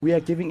We are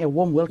giving a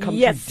warm welcome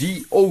to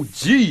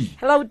D.O.G.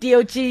 Hello,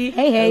 D.O.G.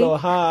 Hey. Hello,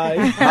 hi.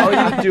 How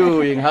are you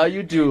doing? How are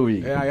you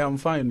doing? Yeah, I am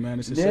fine, man.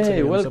 It's a Yeah,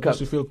 Saturday. welcome. I'm supposed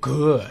to feel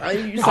good.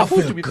 You're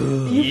supposed to be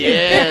good.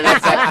 Yeah,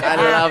 I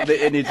love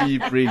the energy he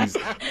brings.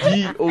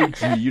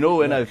 D.O.G. You know,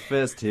 when I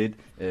first heard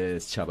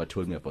Chaba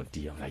told me about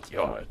D, I'm like,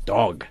 you're a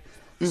dog.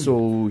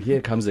 So here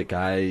comes a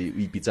guy,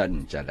 we beats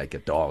ninja like a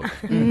dog,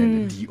 and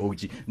then the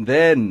D.O.G.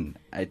 Then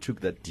I took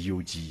that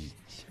D.O.G,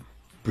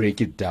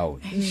 break it down.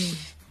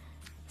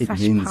 It Such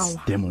means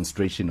power.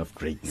 Demonstration of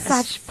greatness.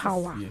 Such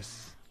power.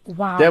 Yes.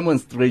 Wow.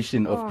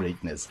 Demonstration of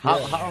greatness.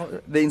 How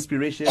the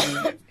inspiration,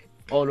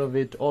 all of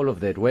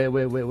that.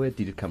 Where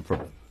did it come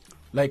from?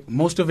 Like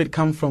most of it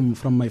come from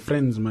my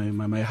friends,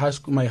 my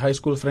high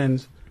school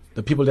friends,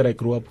 the people that I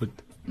grew up with.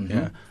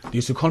 Yeah, they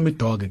used to call me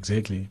dog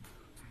exactly,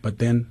 but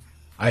then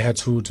I had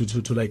to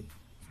like,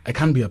 I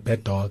can't be a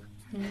bad dog.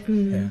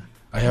 Yeah,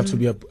 I have to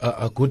be a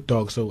good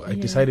dog. So I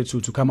decided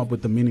to come up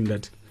with the meaning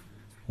that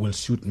will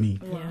suit me.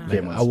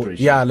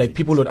 Like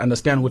people would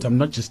understand what I'm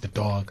not just a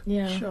dog.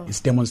 Yeah. Sure.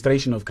 It's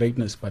demonstration of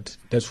greatness, but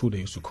that's who they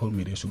used to call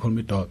me. They used to call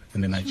me dog,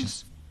 and then I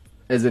just.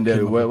 Isn't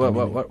there,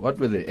 what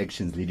were the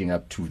actions leading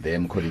up to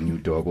them calling you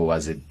dog, or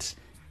was it?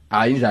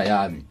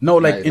 No,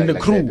 like in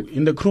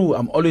the crew,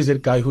 I'm always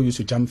that guy who used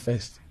to jump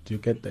first. Do you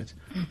get that?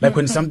 Like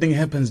when something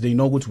happens, they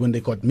know when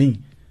they got me.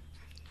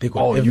 They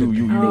got everything.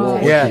 You know.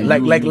 Yeah, Okay,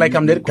 like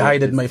I'm that guy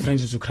got that my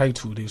friends used to cry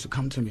to. They used to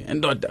come to me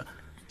and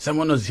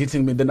someone was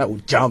hitting me, then I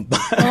would jump.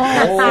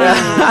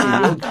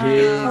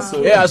 Okay.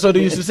 So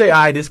they used to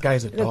say, this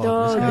guy's a dog.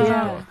 This guy's a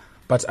dog.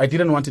 But I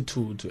didn't want it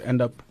to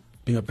end up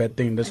being a bad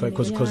thing. That's why,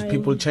 because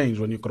people change.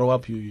 When you grow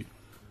up, you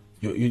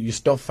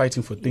stop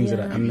fighting for things that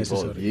are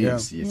unnecessary.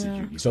 Yes.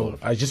 So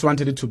I just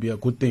wanted it to be a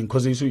good thing,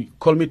 because they used to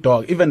call me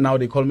dog. Even now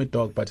they call me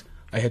dog, but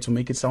I had to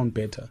make it sound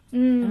better.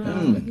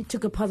 You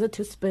took a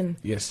positive spin.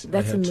 Yes,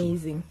 That's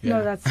amazing. Yeah.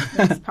 No, that's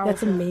powerful.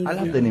 That's amazing. I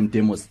love the name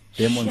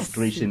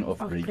demonstration of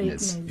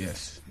greatness.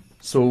 Yes.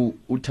 So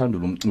uthando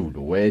lomculo,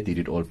 where did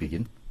it all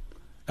begin?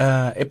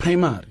 A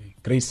primary,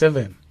 grade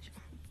 7.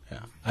 Yeah,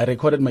 I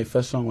recorded my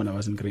first song when I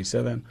was in grade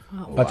 7,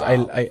 but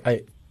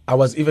I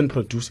was even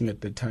producing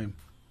at the time.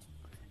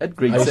 At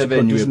grade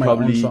 7, you were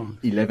probably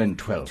 11,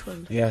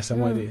 12. Yeah,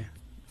 somewhere there.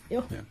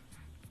 Yeah.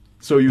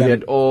 So you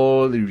had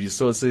all the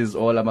resources,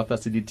 all our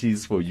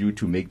facilities for you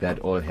to make that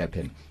all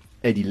happen.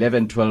 At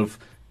 11, 12,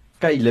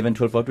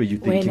 what were you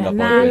thinking about?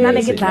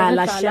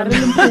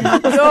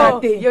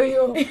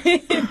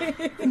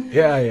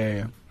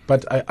 Yeah.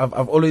 But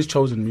I've always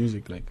chosen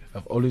music. Like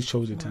I've always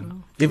chosen it.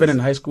 And even in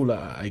high school,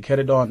 I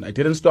carried on. I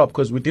didn't stop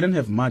because we didn't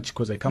have much.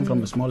 Because I come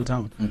from a small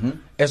town,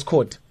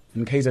 Escort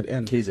in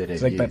KZN.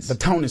 It's like the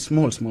town is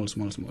small.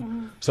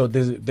 So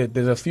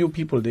there's a few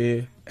people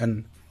there,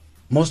 and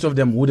most of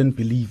them wouldn't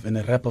believe in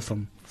a rapper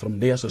from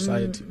their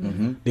society.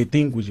 They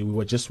think we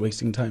were just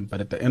wasting time.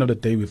 But at the end of the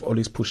day, we've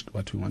always pushed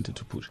what we wanted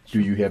to push.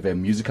 Do you have a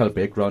musical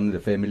background in the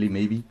family,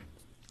 maybe?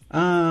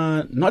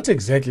 Not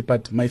exactly,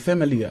 but my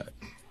family,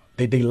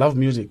 they love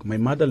music. My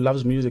mother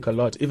loves music a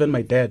lot. Even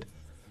my dad.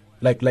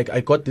 Like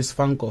I got this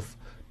funk of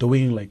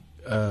doing like,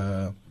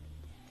 how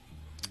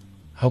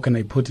can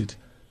I put it?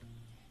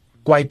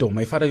 Kwaito.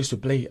 My father used to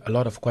play a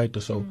lot of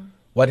kwaito. So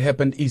what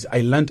happened is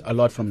I learned a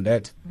lot from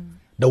that.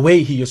 The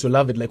way he used to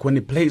love it, like when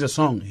he plays a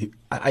song,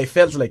 I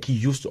felt like he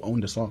used to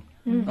own the song.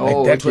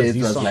 Like that was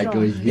his song.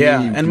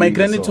 And my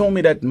granny told me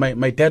that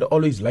my dad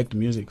always liked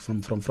music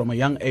from a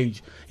young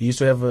age. He used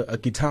to have a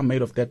guitar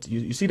made of that.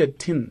 You see that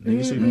tin they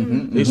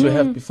used to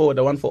have before,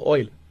 the one for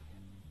oil,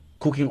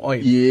 cooking oil.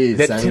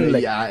 Yes, that tin,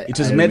 it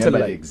was metal.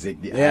 Like,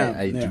 exactly.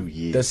 I do.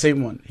 Yes. The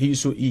same one.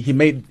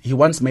 He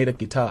once made a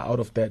guitar out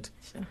of that.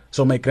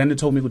 So my granny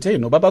told me, "Hey,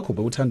 no, Baba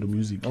Kuba utando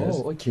music."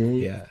 Oh, okay.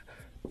 Yeah.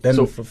 Then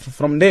so,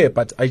 from there,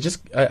 but I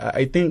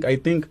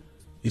think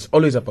it's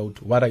always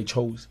about what I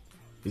chose.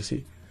 You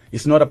see,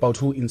 it's not about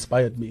who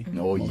inspired me.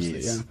 Oh, mostly,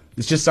 yes. Yeah.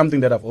 It's just something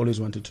that I've always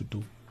wanted to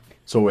do.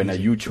 So when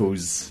you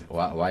chose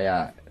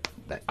why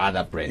the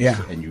other branch,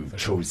 and you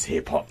chose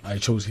hip hop? I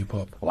chose hip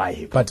hop. Why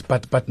hip hop?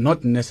 But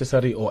not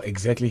necessarily or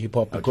exactly hip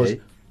hop, because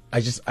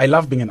I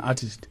love being an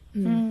artist.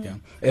 Yeah.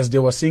 As they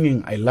were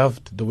singing, I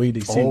loved the way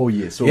they sing. Oh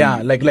yes. So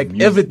like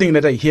everything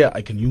that I hear,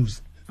 I can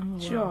use.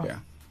 Sure. Yeah.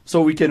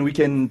 So we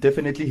can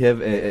definitely have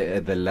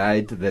the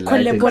light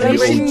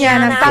collaboration,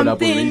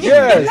 something.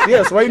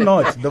 Yes, why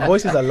not? The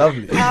voices are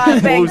lovely.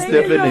 Most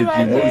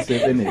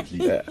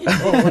definitely.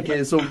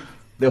 Okay, so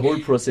the whole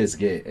process,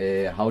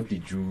 how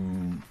did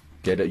you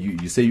get it?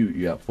 You say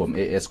you are from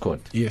Escort.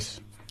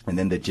 Yes. And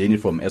then the journey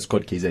from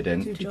Escort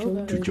KZN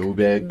to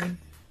Joburg.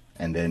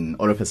 And then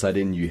all of a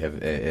sudden you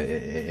have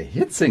a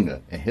hit singer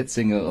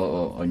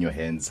on your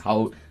hands.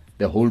 How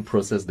the whole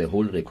process, the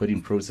whole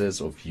recording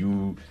process of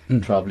you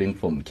traveling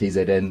from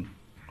KZN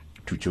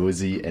to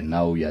Jozi, and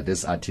now you are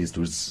this artist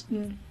who's...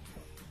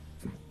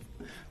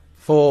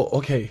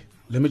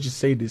 let me just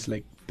say this,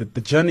 like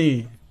the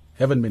journey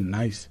haven't been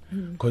nice,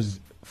 because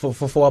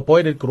for a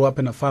boy that grew up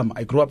in a farm,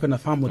 I grew up in a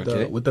farm with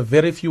the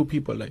very few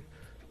people, like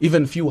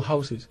even few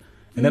houses.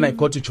 And then I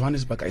got to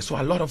Johannesburg, I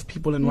saw a lot of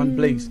people in one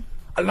place.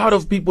 a lot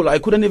of people. I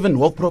couldn't even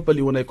walk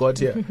properly when I got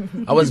here.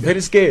 I was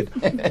very scared.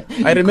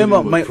 I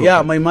remember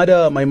my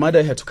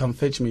mother had to come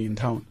fetch me in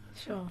town.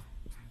 Sure.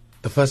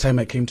 The first time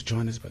I came to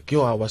Johannesburg,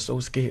 I was so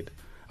scared.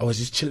 I was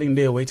just chilling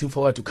there waiting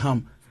for her to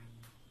come.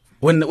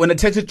 When the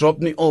taxi dropped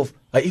me off,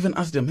 I even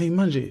asked them, "Hey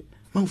manje,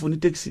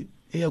 mangifuni taxi."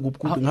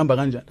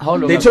 How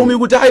long they told me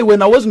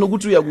when I wasn't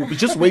good,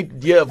 just wait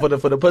here for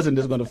the person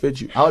that's gonna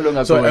fetch you. How long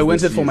ago? So I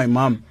went it for my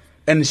mom,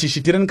 and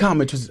she didn't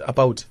come. It was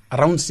about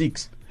around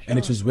 6, and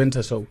it was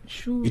winter, so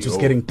it was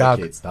getting dark.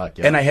 Okay, it's dark,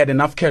 and I had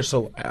enough cash,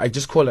 so I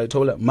just called her. I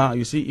told her, "Ma,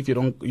 you see, if you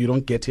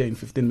don't get here in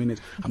 15 minutes,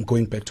 I'm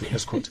going back to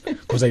Escort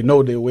because I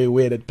know the way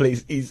where that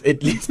place is.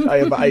 At least I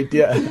have an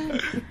idea."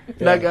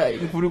 Like,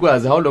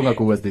 how long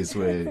ago was this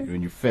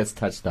when you first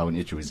touched down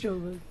in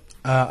Jozi?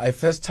 I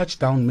first touched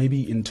down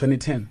maybe in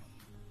 2010.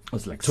 It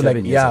was like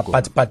 7 years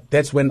ago. But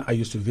that's when I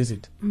used to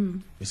visit.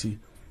 You see,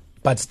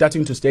 but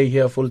starting to stay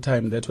here full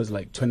time, that was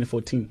like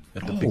 2014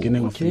 at the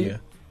beginning of the year.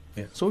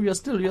 Yeah. So you're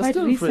still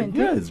recent, friend.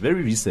 Yeah, it's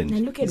very recent.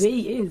 And look at where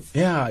he is.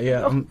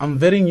 Yeah. I'm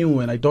very new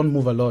and I don't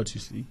move a lot.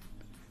 You see,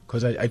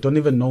 because I don't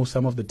even know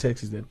some of the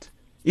taxis that.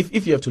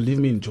 If you have to leave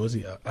me in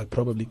Jozi, I'll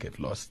probably get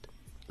lost.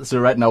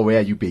 So right now, where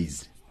are you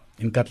based?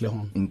 In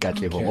Katlehong. In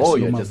Katlehong. Okay, Oh,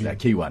 you're just like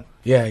K1.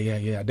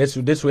 Yeah.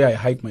 That's where I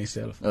hide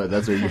myself. Oh,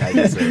 that's where you hide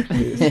yourself.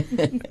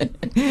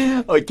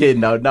 Okay,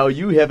 now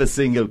you have a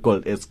single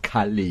called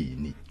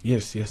Eskaleni.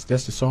 Yes.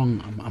 That's the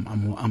song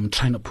I'm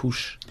trying to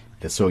push.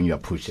 The song you are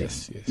pushing.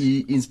 Yes.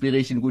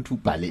 Inspiration go to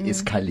Bale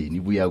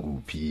Eskaleni buya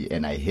kuphi,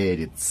 and I heard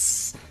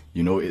it's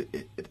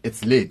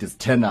it's late, it's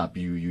turn up.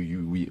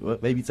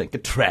 Maybe it's like a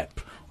trap.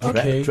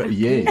 Okay.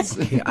 Yes.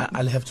 Okay,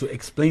 I'll have to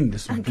explain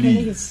this one,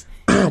 Please.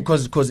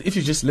 Because if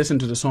you just listen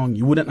to the song,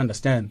 you wouldn't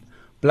understand.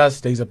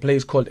 Plus, there's a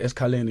place called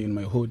Eskaleni in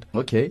my hood.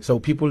 Okay. So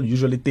people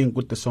usually think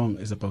what the song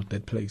is about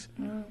that place.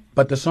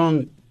 But the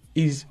song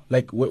is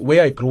like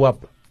where I grew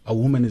up, a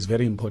woman is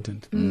very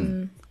important.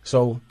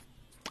 So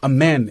a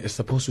man is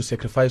supposed to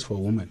sacrifice for a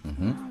woman.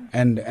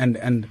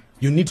 And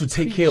you need to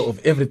take care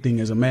of everything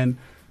as a man.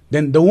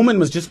 Then the woman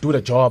must just do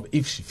the job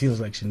if she feels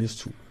like she needs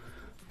to.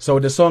 So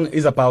the song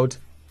is about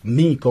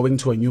me going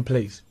to a new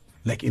place,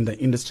 like in the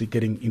industry,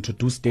 getting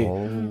introduced there.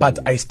 But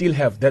I still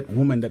have that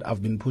woman that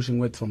I've been pushing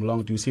with from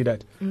long. Do you see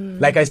that?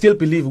 Like I still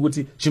believe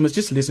she must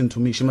just listen to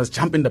me. She must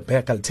jump in the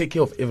back. I'll take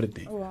care of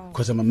everything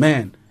because I'm a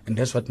man, and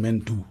that's what men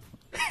do.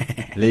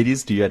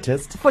 Ladies, do you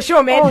attest? For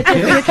sure, man.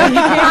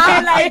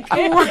 I'm like,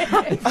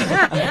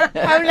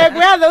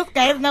 where are those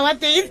guys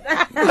nowadays?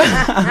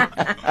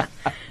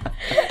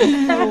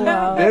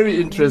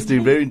 Very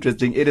interesting.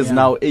 It is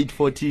now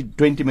 8:40,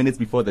 20 minutes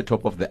before the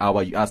top of the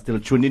hour. You are still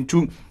tuned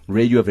into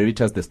Radio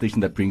Veritas, the station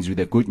that brings you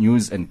the good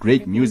news and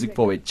great music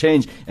for a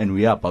change. And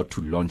we are about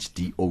to launch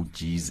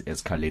D.O.G's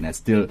Eskaleni.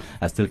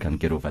 I still can't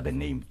get over the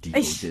name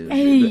D.O.G. I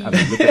mean,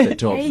 look at the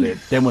top, the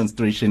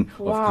demonstration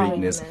of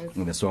greatness.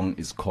 And the song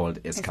is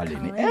called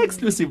Eskaleni.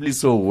 Exclusively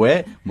so,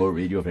 where more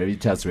Radio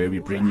Veritas, where we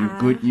bring you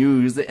good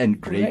news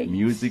and great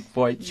music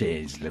for a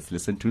change. Let's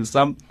listen to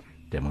some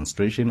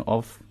demonstration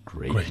of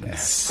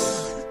greatness.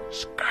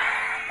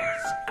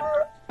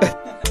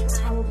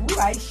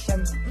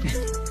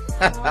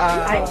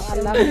 I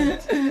love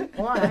it.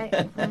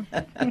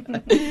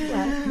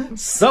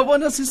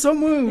 Someone else is so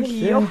moved.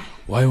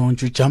 Why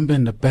won't you jump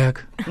in the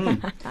back?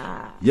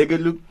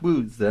 Yega look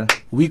boozer.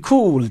 We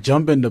cool,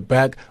 jump in the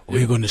back.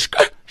 We're gonna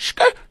skirt.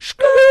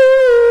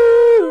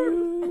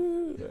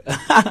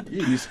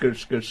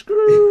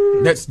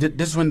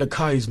 That's when the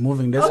car is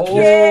moving. That's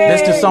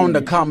the sound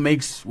the car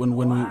makes when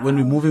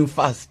we're moving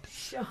fast.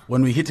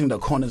 When we're hitting the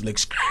corners, like.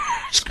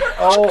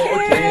 Oh,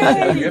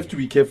 okay. You have to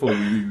be careful. We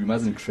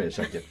mustn't crash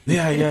again.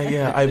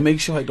 Yeah. I make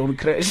sure I don't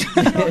crash.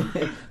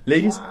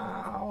 Ladies,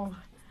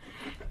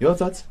 your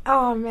thoughts?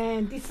 Oh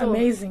man, this is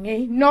Amazing,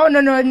 eh? No,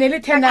 nearly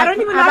 10. I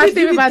don't even know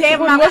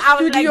how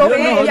to do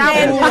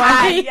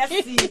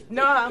it.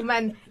 No,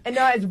 man.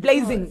 No, it's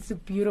blazing. It's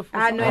beautiful.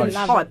 I know, it's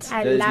hot.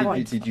 I love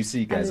it. Did you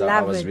see, guys?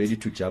 I was ready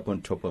to jump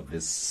on top of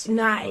this.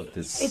 Nice.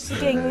 The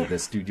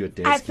studio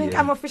desk. I think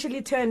I'm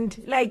officially turned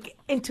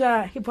into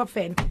a hip hop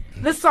fan.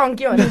 This song,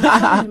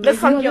 this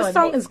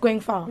song is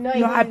going far. No,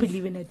 I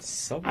believe in it.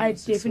 I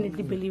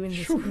definitely believe in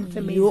this. It's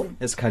amazing.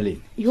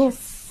 Eskaleni.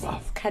 Yes. Wow.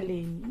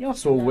 Eskaleni.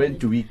 So when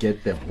do we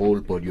get the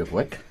whole body of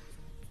work?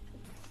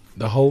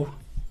 The whole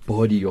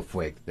body of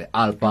work, the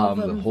album,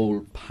 the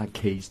whole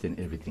package and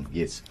everything.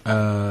 Yes.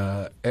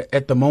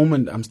 At the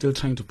moment, I'm still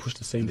trying to push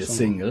the same song. The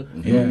single.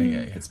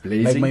 Yeah. It's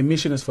blazing. Like my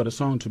mission is for the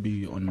song to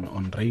be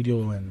on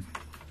radio, and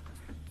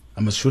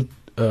I must shoot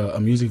a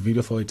music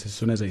video for it as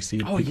soon as I see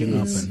it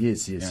picking up.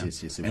 Yes.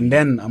 And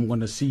then I'm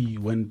gonna see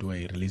when do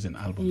I release an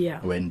album. Yeah.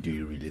 When do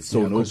you release?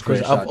 So no because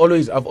pressure.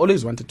 I've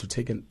always wanted to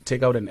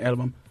take out an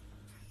album,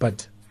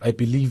 but I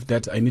believe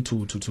that I need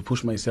to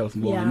push myself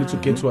more. I need to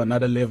get to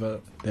another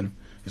level. Then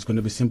it's going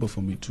to be simple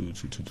for me to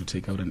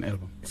take out an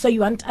album. So you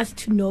want us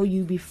to know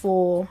you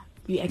before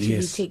you actually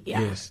Yes, take. Yeah.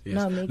 yes, yes.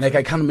 No, makes Like I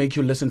sense. can't make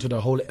you listen to the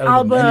whole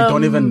album and you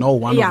don't even know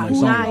one yeah, of my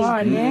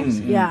songs. nice.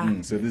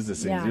 Yeah. So this is the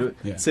same. Yeah.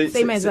 Yeah.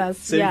 Same as us.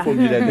 Same Yeah. for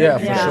me. Like, Yeah,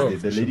 for Yeah. sure.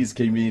 The ladies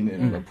came in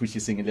and were pushy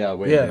singing their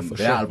way. Yeah, and for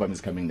their sure. album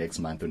is coming next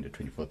month on the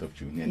 24th of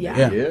June. And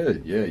Yeah.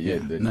 yeah.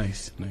 Then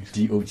Nice.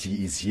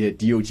 D.O.G is here.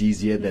 D.O.G is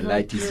here. The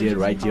light is here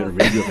right here on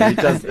Radio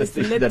Veritas. A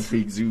station that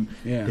brings you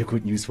the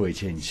good news for a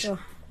change. Sure.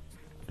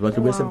 Want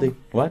to wear something?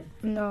 What?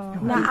 No.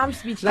 No, I'm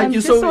speechless. Like I'm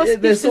you're just so,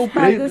 they're so speechless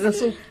by brave. They're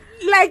so.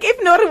 like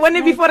if not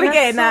when before that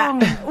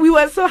again, we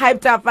were so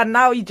hyped up, and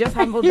now you just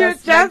humbled You us.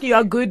 just Like you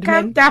are good,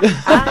 man. calmed down.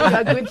 You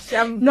are good,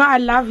 Sham. No, I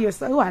love you.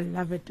 So, I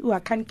love it. I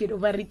can't get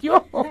over it.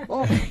 Yo,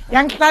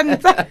 young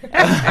Klanza.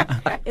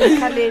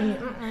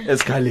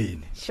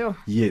 Escalane. Sure.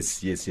 Yes.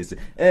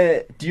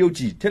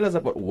 D.O.G, tell us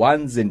about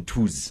ones and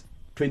twos.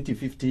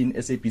 2015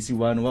 SAPC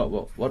one.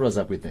 What was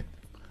up with that?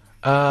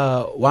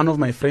 One of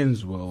my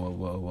friends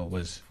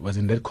was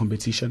in that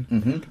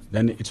competition.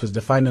 Then it was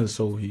the final,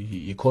 so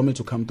he called me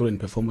to come through and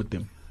perform with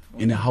them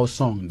in a house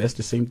song. That's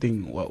the same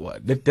thing.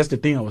 That's the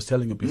thing I was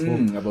telling you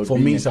before. About For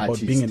being me, an it's about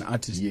artist. being an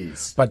artist.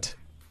 Yes. But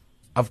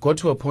I've got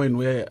to a point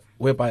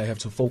whereby I have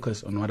to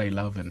focus on what I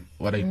love and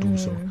what I do.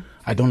 So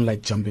I don't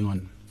like jumping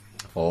on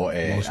Or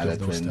most other of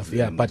those trends stuff.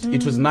 Yeah, and- but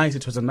it was nice.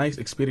 It was a nice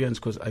experience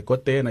because I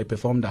got there and I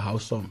performed a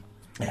house song.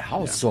 a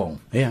house song.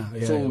 Yeah.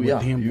 So, with yeah,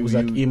 him. you-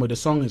 Uzak you- Imo. The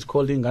song is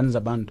called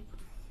Inganza Band.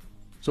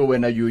 So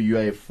when you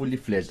are a fully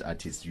fledged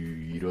artist,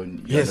 you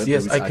don't. You are not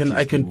Yes. those I can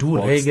artists do who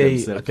box reggae.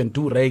 themselves. I can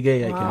do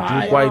reggae. I can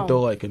Wow. do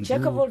kwaito. I can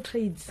Jack do of all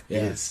trades.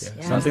 Yes.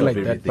 yeah, something like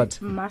that. Everything.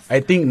 But Master. I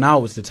think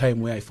now is the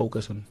time where I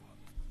focus on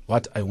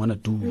what I want to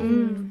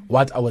do,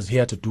 what I was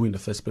here to do in the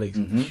first place.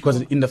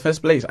 Because in the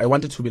first place, I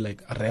wanted to be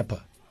like a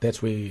rapper.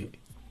 That's where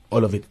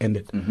all of it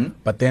ended.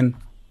 But then,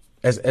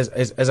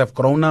 as I've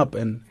grown up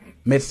and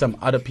met some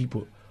other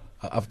people,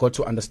 I've got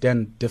to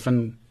understand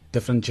different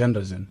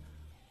genres, and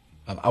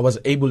I was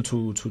able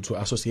to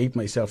associate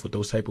myself with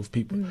those type of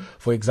people.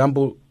 For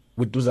example,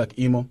 with Duzak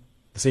Imo,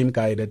 the same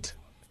guy that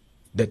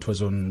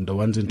was on the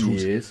ones and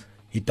twos. Yes.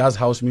 He does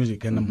house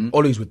music, and I'm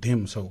always with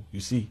him. So you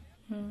see,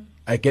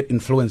 I get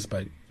influenced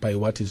by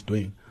what he's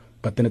doing.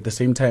 But then at the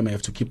same time, I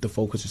have to keep the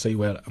focus to say,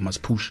 well, I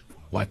must push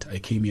what I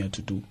came here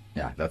to do.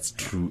 Yeah, that's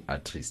true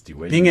artistry.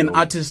 When Being you an know-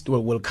 artist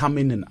will come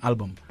in an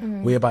album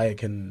whereby I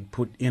can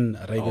put in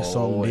a reggae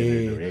song and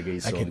there. a reggae I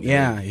song can,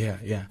 there.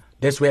 yeah.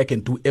 That's where I can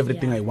do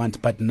everything Yeah. I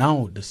want. But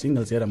now the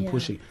singles that I'm Yeah.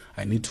 pushing,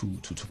 I need to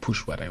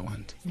push what I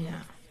want. Yeah.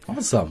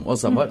 Awesome.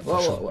 What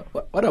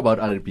about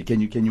R&B?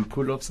 Can you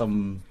pull off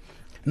some?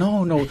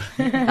 No.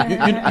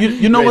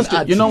 you know what's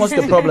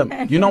the problem?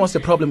 You know what's the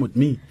problem with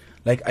me?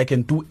 Like I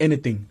can do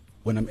anything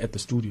when I'm at the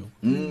studio.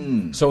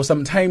 So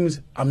sometimes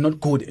I'm not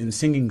good in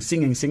singing,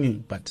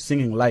 but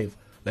singing live,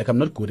 like I'm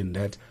not good in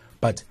that.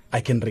 But I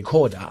can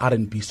record a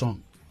R&B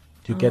song.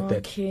 Do you get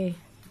that? Okay.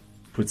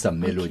 Put some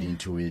melody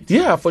into it.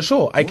 Yeah, for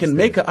sure. I can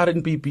make a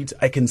R&B beat.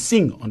 I can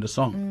sing on the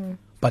song,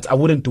 but I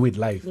wouldn't do it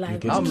live. You Live.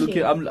 get I'm it?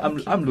 looking. I'm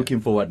Okay.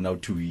 looking forward now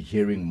to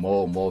hearing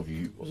more of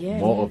you, Yeah.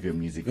 more of your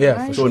music.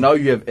 Yeah, for So sure. now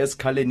you have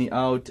Escalane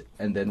out,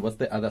 and then what's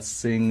the other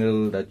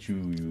single that you?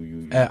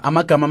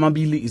 Amagama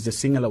Mabili is the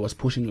single I was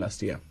pushing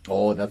last year.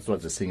 Oh, that's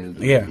what the single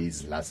you Yeah.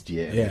 released last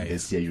year. And Yeah, then yeah.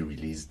 this year you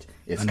released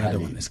Another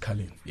one Escalane. is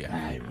Kalin. Yeah.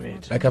 I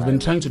read. Like I've been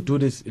trying to do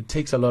this. It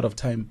takes a lot of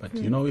time, but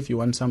you know, if you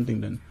want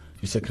something, then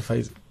you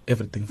sacrifice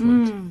everything for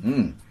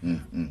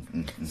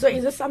it. So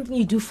is this something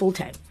you do full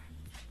time?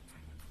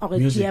 Or do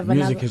Music- you have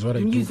music another- is what I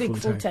do music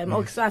full-time, full-time. yeah.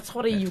 Oh, so that's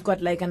what you've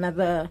got like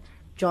another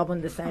job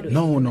on the side. Or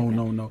No. anything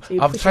like that? So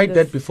you're I've pushing tried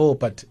this- that before,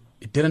 but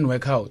it didn't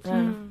work out.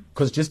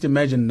 Because just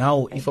imagine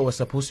now, if I was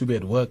supposed to be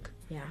at work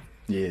Yeah.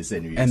 Yes,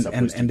 and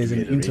and there's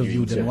an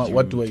interview, then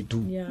what do I do?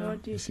 Yeah.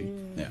 What do You you see? do?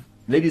 Yeah.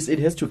 Ladies, it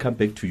has to come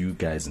back to you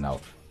guys now.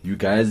 You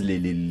guys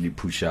really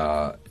push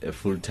a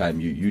full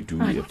time. You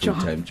do a full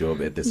time job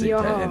at the same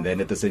Yeah. time, and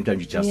then at the same time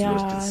you just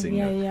lost the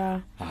singer. Yeah.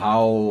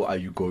 How are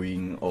you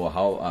going, or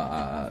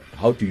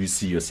how do you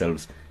see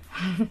yourselves?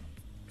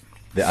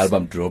 The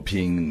album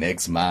dropping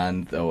next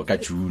month or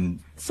June?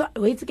 So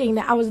wait again.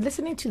 I was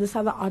listening to this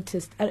other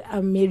artist,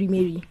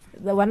 Mary.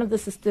 One of the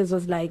sisters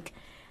was like,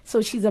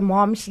 so she's a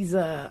mom, she's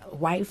a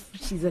wife,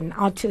 she's an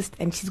artist,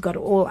 and she's got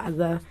all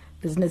other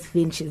business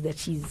ventures that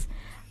she's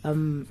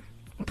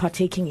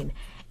partaking in.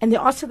 And they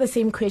asked her the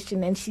same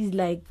question, and she's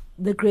like,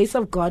 the grace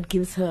of God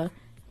gives her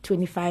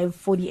 25,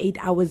 48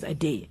 hours a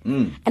day.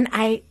 And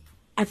I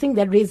think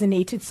that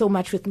resonated so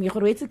much with me.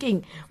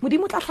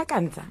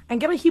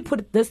 And he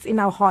put this in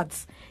our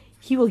hearts.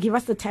 He will give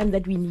us the time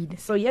that we need.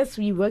 So yes,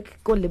 we work,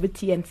 go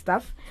liberty and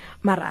stuff.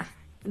 Mara,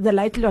 the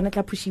light on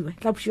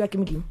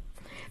it.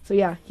 So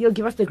yeah, he'll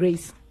give us the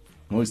grace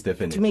Most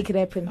definitely. to make it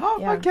happen. Oh,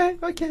 Yeah.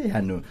 okay.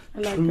 I know. I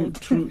like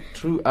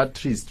True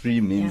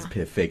artistry means Yeah.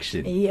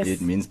 perfection. Yes.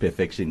 It means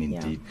perfection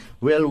Yeah. indeed.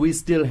 Well, we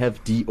still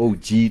have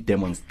D.O.G,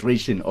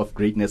 demonstration of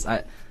greatness.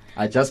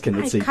 I just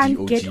cannot I say can't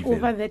D.O.G. get then.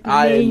 over that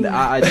I name.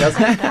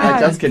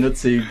 just cannot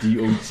say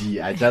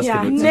D.O.G. I just Yeah.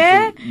 cannot Ne?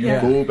 say you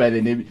Yeah. go by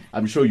the name.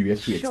 I'm sure you have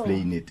to Sure.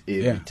 explain it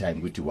every Yeah.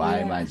 time. With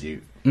why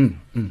manje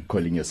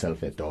calling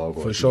yourself a dog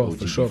or For sure, D.O.G.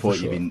 for sure, before for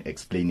sure. even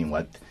explaining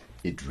what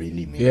it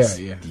really makes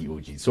Yeah.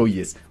 D.O.G. So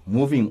yes,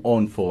 moving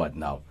on forward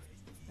now.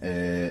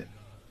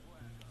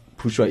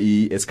 Pushwa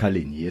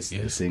Escalin, yes,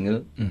 the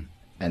single.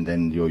 And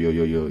then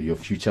your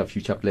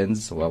future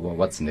plans.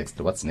 What's next?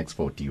 What's next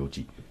for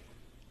D.O.G?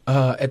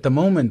 At the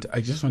moment,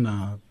 I just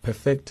wanna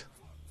perfect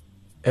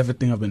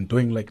everything I've been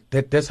doing. Like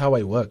that's how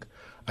I work.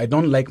 I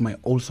don't like my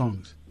old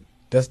songs.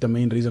 That's the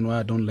main reason why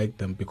I don't like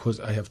them, because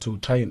I have to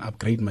try and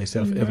upgrade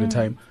myself every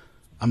time.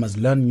 I must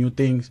learn new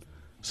things.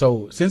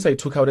 So since I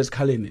took out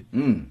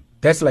Escalin,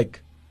 that's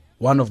like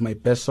one of my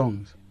best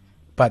songs.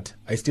 But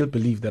I still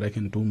believe that I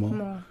can do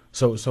more.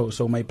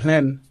 So my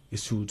plan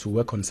is to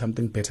work on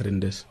something better than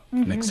this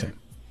next time.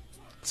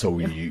 So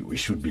we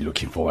should be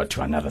looking forward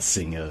to another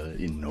single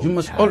in no You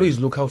must time. always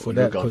look out for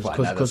that, Look out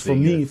for another because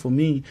single. for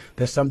me,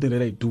 there's something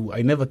that I do.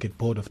 I never get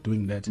bored of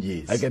doing that.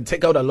 Yes. I can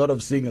take out a lot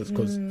of singles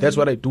because that's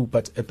what I do.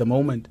 But at the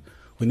moment,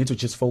 we need to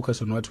just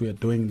focus on what we are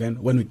doing. Then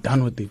when we're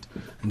done with it,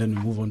 and then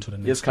we move on to the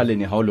next. Yes,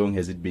 Kaleni, how long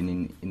has it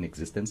been in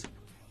existence?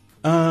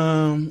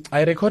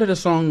 I recorded a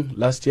song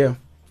last year,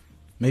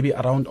 maybe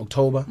around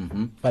October,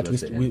 but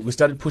Towards the we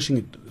started pushing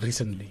it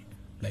recently.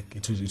 Like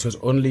it was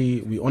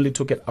only we only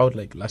took it out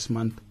like last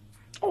month.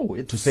 Oh,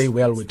 it's To say,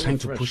 well, we're still trying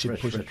to fresh, push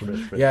it.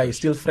 fresh. Yeah, it's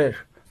still fresh.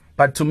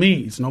 But to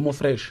me, it's no more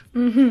fresh.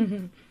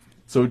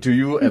 So to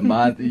you, a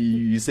month,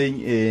 you're saying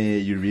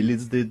you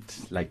released it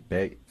like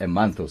back a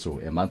month or so,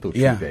 a month or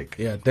two back.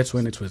 Yeah, that's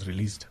when it was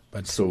released.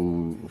 But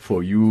So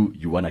for you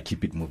want to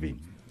keep it moving.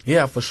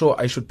 yeah, for sure,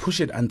 I should push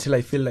it until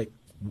I feel like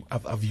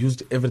I've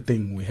used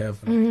everything we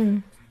have.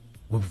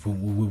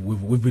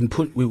 We've been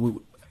put.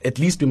 At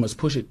least we must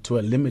push it to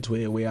a limit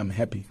where I'm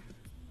happy.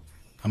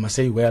 I must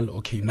say, well,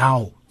 okay,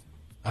 now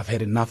I've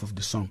had enough of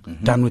the song.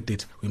 Done with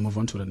it. We move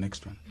on to the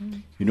next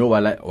one. You know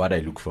what I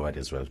look forward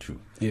as well too.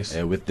 Yes.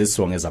 With this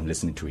song, as I'm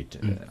listening to it,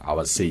 I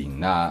was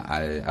saying,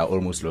 I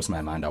almost lost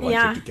my mind. I wanted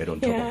Yeah. to get on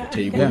top Yeah. of the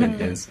table Yeah. and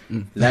dance.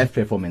 Live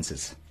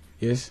performances.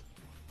 Yes.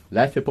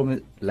 Live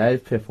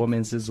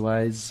performances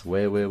wise,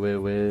 where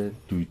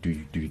do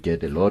you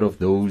get a lot of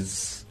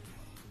those?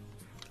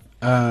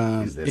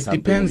 Is there It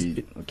something depends.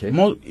 okay.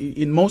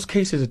 In most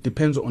cases, it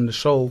depends on the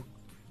show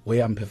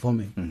where I'm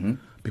performing.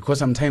 Because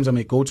sometimes I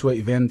may go to an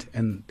event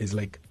and there's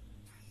like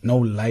no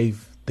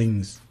live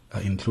things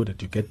are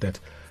included. You get that?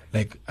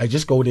 Like I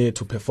just go there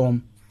to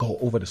perform, go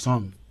over the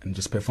song and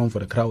just perform for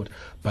the crowd.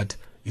 But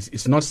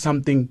it's not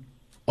something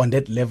on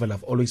that level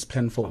I've always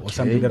planned for or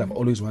something that I've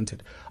always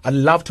wanted. I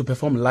love to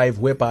perform live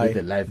whereby With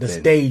the live the band.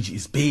 stage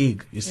is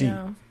big. You see.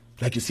 Yeah.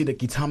 Like you see the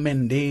guitar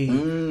man there,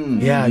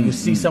 yeah. You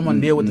see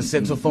someone there with the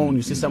saxophone.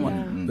 You see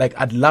someone like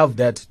I'd love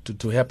that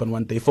to happen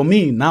one day. For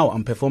me now,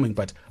 I'm performing,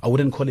 but I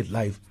wouldn't call it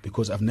live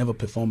because I've never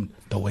performed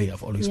the way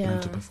I've always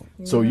planned to perform.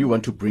 So you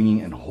want to bring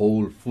in a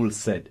whole full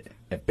set,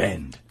 a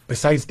band.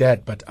 Besides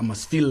that, but I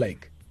must feel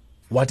like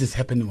what is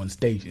happening on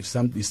stage is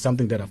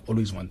something that I've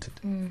always wanted.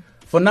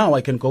 For now,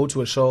 I can go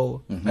to a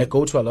show. I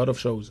go to a lot of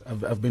shows.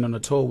 I've been on a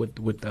tour with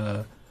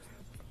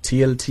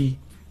TLT.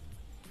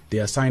 They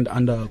are signed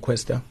under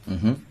Questa.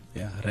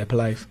 Yeah, Rap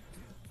Life.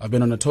 I've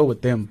been on a tour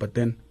with them, but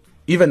then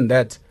even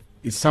that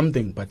is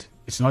something, but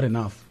it's not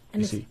enough.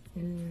 And you see,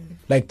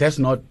 like that's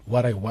not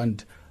what I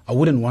want. I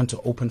wouldn't want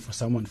to open for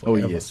someone Oh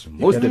forever. yes,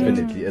 most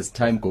definitely. As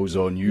time goes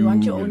on, you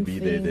want your will own be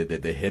thing.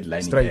 the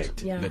headlining Straight.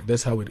 act. Yeah. Like,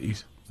 that's how it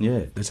is.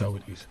 Yeah. That's how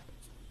it is.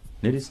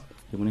 Ladies,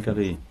 you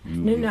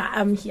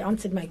No, he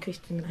answered my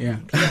question. I Yeah.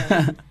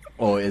 think,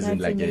 or isn't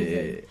That's like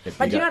amazing. a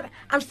But you bigger- know,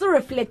 I'm still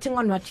reflecting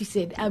on what you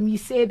said. You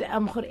said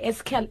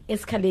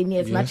escalene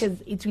as much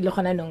as it will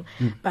happen,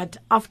 but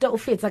after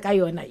ofetsa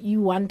kayona,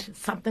 you want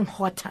something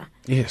hotter.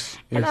 Yes.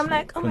 And yes. I'm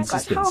like, oh my god, how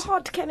Consistency.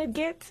 hot can it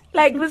get?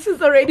 Like this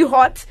is already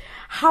hot.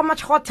 How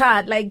much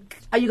hotter? Like,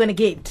 are you gonna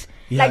get?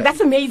 Yeah. Like that's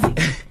amazing.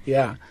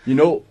 Yeah. You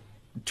know,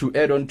 to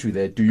add on to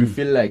that, do you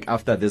feel like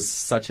after this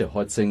such a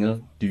hot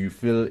single, do you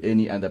feel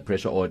any under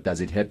pressure, or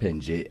does it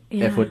happen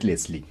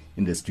effortlessly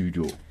in the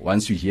studio?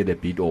 Once you hear the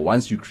beat or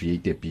once you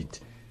create the beat,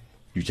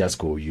 you just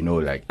go,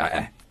 like,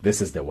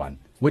 this is the one.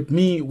 With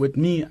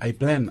me, I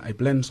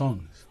plan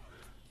songs.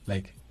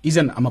 Like,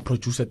 I'm a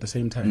producer at the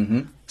same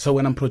time. So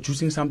when I'm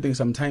producing something,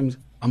 sometimes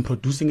I'm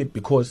producing it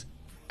because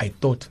I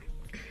thought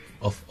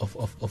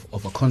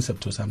of a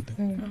concept or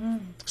something.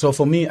 So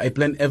for me, I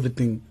plan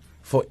everything.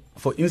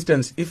 For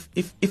instance,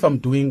 if I'm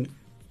doing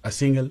a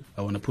single,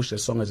 I want to push the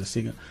song as a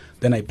single,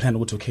 then I plan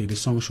what, okay, the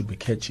song should be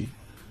catchy.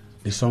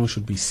 The song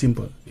should be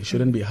simple. It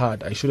shouldn't be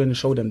hard. I shouldn't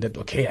show them that,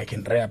 okay, I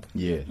can rap.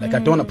 Yeah. Like, I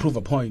don't want to prove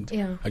a point.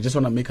 Yeah. I just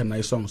want to make a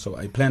nice song, so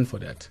I plan for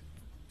that.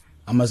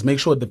 I must make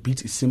sure the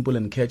beat is simple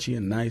and catchy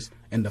and nice,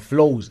 and the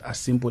flows are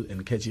simple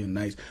and catchy and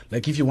nice.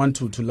 Like, if you want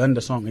to learn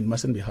the song, it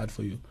mustn't be hard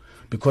for you.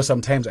 Because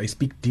sometimes I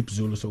speak deep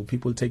Zulu, so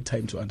people take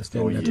time to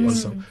understand that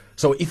also.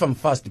 So if I'm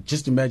fast,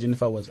 just imagine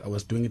if I was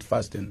doing it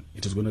fast, then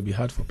it is going to be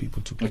hard for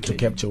people to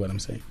capture what I'm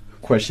saying.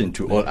 Question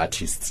to all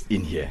artists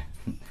in here.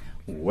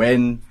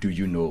 When do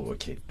you know,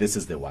 okay, this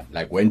is the one?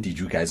 Like, when did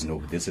you guys know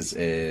this is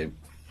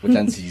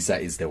Tiiso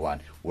is the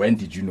one? When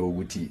did you know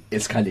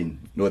Escalin?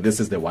 No, this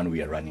is the one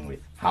we are running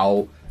with.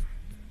 How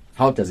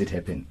does it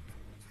happen?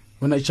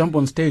 when I jump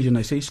on stage and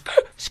I say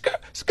skirt,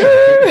 skirt,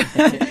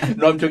 skirt.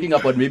 No, I'm talking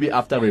about maybe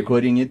after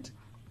recording it.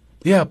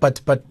 Yeah, but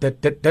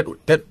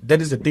that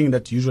is the thing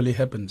that usually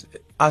happens.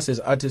 Us as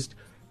artists,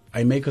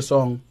 I make a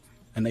song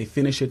and I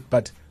finish it,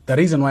 but the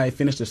reason why I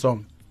finish the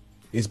song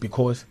is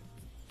because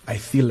I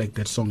feel like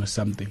that song is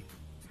something.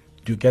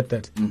 Do you get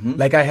that? Mm-hmm.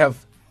 Like I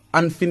have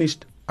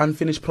unfinished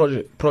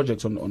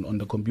projects on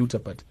the computer,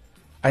 but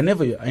I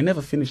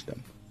never finish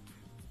them.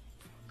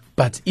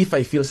 But if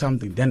I feel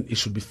something, then it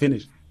should be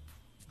finished.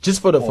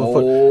 Just for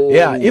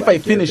if I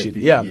finish it,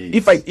 yes.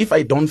 If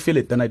I don't feel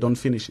it, then I don't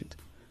finish it.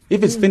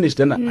 If it's finished,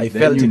 then I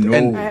felt it.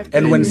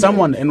 And when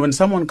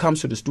someone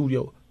comes to the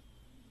studio,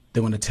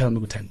 they want to tell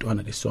me,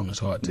 this song is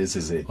hard. This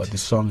is it. Or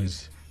this song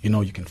is,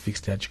 you can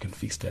fix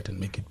that and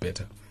make it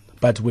better.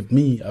 But with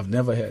me, I've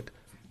never had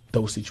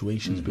those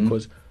situations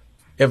because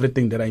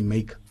everything that I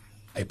make,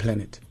 I plan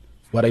it.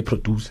 What I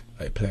produce,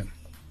 I plan.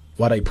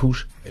 What I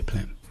push, I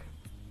plan.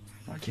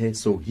 Okay,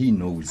 so he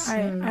knows.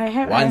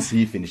 Once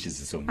he finishes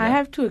the song. I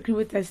have to agree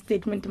with that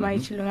statement,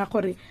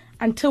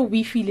 until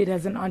we feel it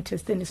as an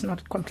artist, then it's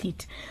not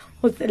complete.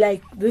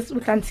 Like this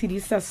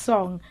Utansilisa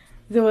song,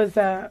 there was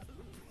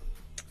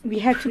we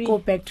had to go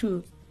back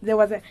to, there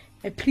was a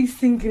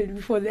pre-single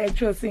before the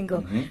actual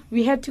single.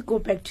 We had to go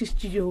back to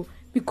studio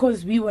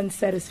because we weren't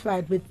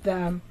satisfied with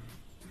the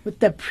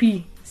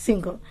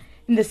pre-single,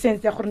 in the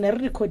sense that we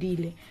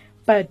recorded,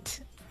 but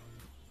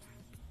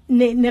I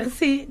don't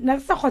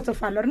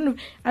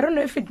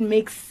know if it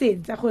makes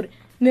sense. And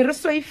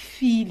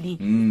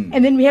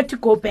then we had to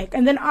go back,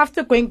 and then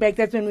after going back,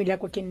 that's when we're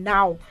like, okay,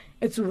 now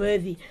it's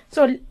worthy.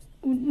 So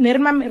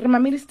the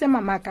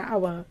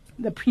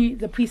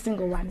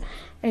pre-single one,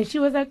 and she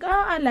was like,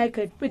 I like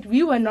it, but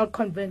we were not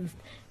convinced.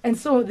 And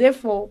so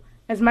therefore,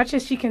 as much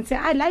as she can say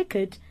I like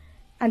it,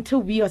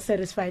 until we are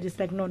satisfied, it's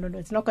like no,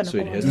 it's not going to. So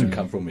it has to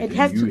come from within. It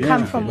has to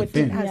come from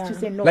within us to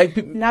say no. Like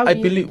I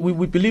believe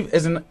we believe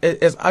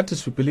as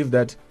artists, we believe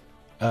that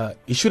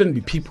it shouldn't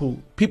be people.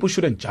 People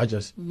shouldn't judge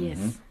us.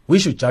 Yes, we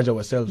should judge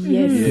ourselves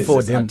Yes,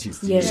 before them.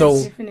 Yes.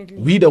 So definitely.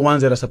 we the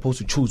ones that are supposed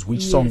to choose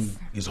which song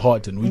is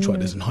hot and which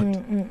one is not.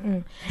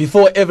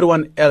 Before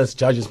everyone else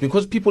judges,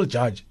 because people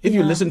judge. If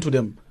you listen to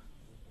them.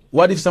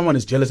 What if someone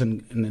is jealous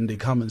and they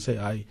come and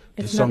say,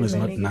 this song is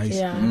not nice.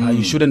 Yeah.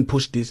 You shouldn't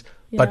push this.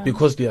 But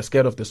because they are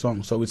scared of the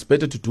song. So it's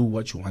better to do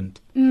what you want.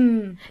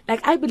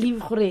 Like I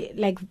believe,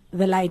 like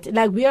the light,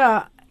 like we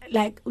are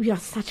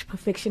such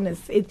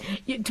perfectionists.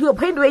 To a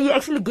point where you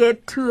actually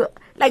get to,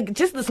 like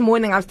just this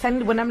morning I was telling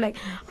you when I'm like,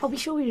 are we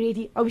sure we're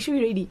ready? Are we sure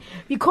we're ready?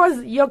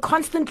 Because you're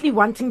constantly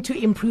wanting to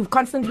improve.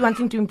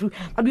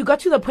 But we got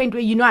to the point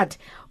where, you know what?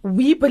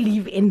 We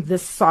believe in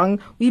this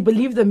song. We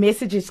believe the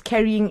message it's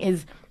carrying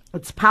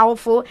it's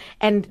powerful,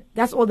 and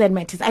that's all that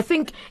matters. I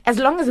think as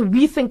long as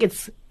we think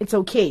it's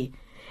okay,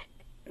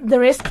 the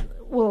rest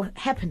will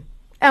happen.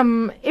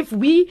 If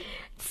we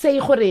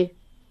say, okay,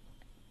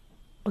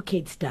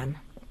 it's done,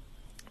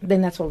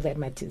 then that's all that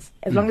matters.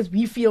 As long as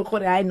we feel,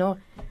 I know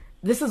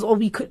this is all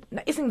we could.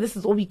 I think this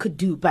is all we could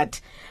do, but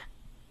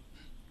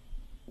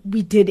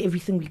we did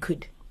everything we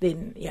could.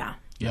 Then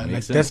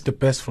like that's the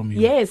best from you.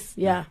 Yes,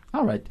 yeah.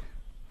 All right.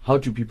 How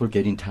do people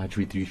get in touch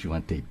with you if you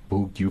want to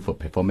book you for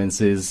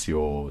performances,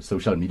 your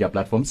social media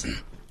platforms?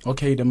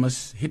 Okay, they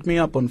must hit me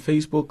up on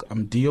Facebook.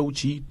 I'm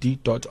D.O.G,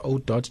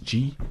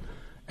 D.O.G.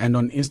 And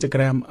on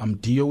Instagram, I'm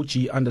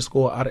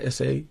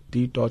D.O.G_RSA,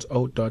 D.O.G_RSA.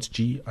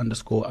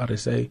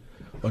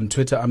 On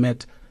Twitter, I'm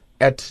at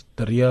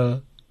the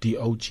real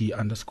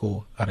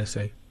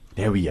D.O.G_RSA.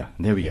 There we are.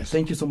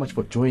 Thank you so much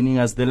for joining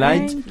us, The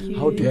Light.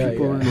 How do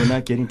people,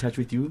 Lona, get in touch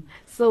with you?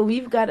 So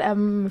we've got a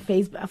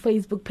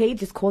Facebook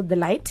page. It's called The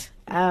Light.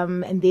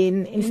 And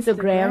then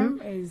Instagram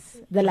is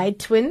The Light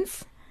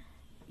Twins.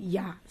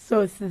 Yeah.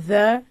 So it's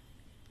the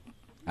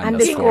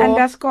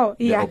underscore.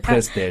 Yeah. The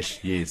oppressed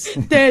dash, yes.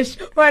 Dash,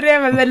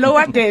 whatever, the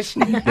lower dash.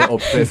 The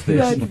oppressed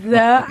dash. So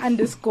the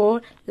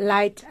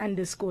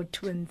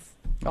 _light_twins.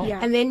 Oh.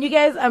 Yeah. And then you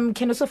guys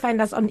can also find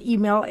us on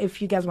email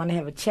if you guys want to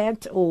have a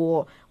chat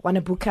or want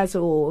to book us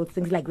or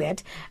things like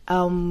that.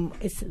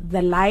 It's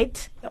the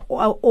light,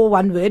 or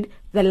one word,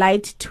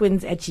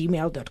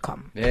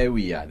 thelighttwins@gmail.com. There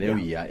we are.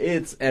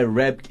 It's a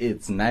wrap.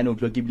 It's 9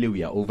 o'clock.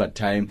 We are over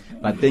time.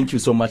 But thank you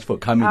so much for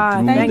coming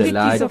through, The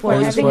Light. Tiiso, for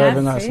Thanks for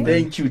having us.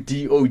 Thank you,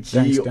 D.O.G.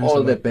 Thanks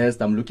All the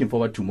best. I'm looking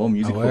forward to more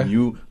music from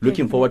you.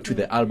 Looking forward to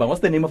the album.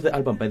 What's the name of the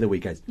album, by the way,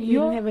 guys? You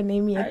don't have a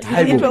name yet.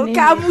 It will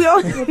come.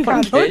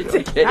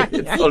 Okay,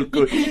 it's all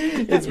good.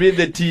 It's been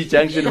the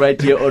T-Junction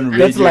right here on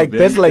radio.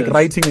 That's like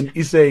writing an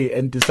essay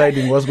and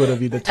deciding what's going to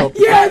be the topic.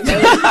 Yeah,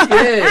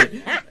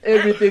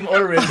 everything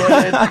all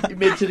recorded,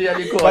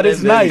 materially called. But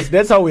it's nice.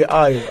 That's how we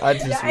are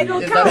artists. Is that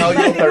how you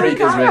operate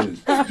as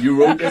well? You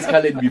wrote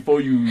Escalade before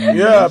you...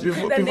 Yeah,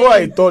 before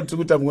I thought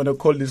I'm going to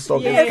call this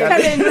song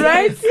Escalade,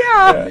 right?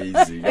 Yeah.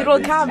 Amazing. It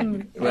will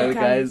come. Well,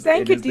 guys,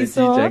 Thank you, it is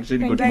Tiiso. the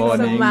T-Junction. Good Thank you so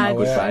morning. much.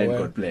 Goodbye and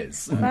God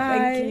bless. Bye.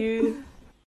 Thank you.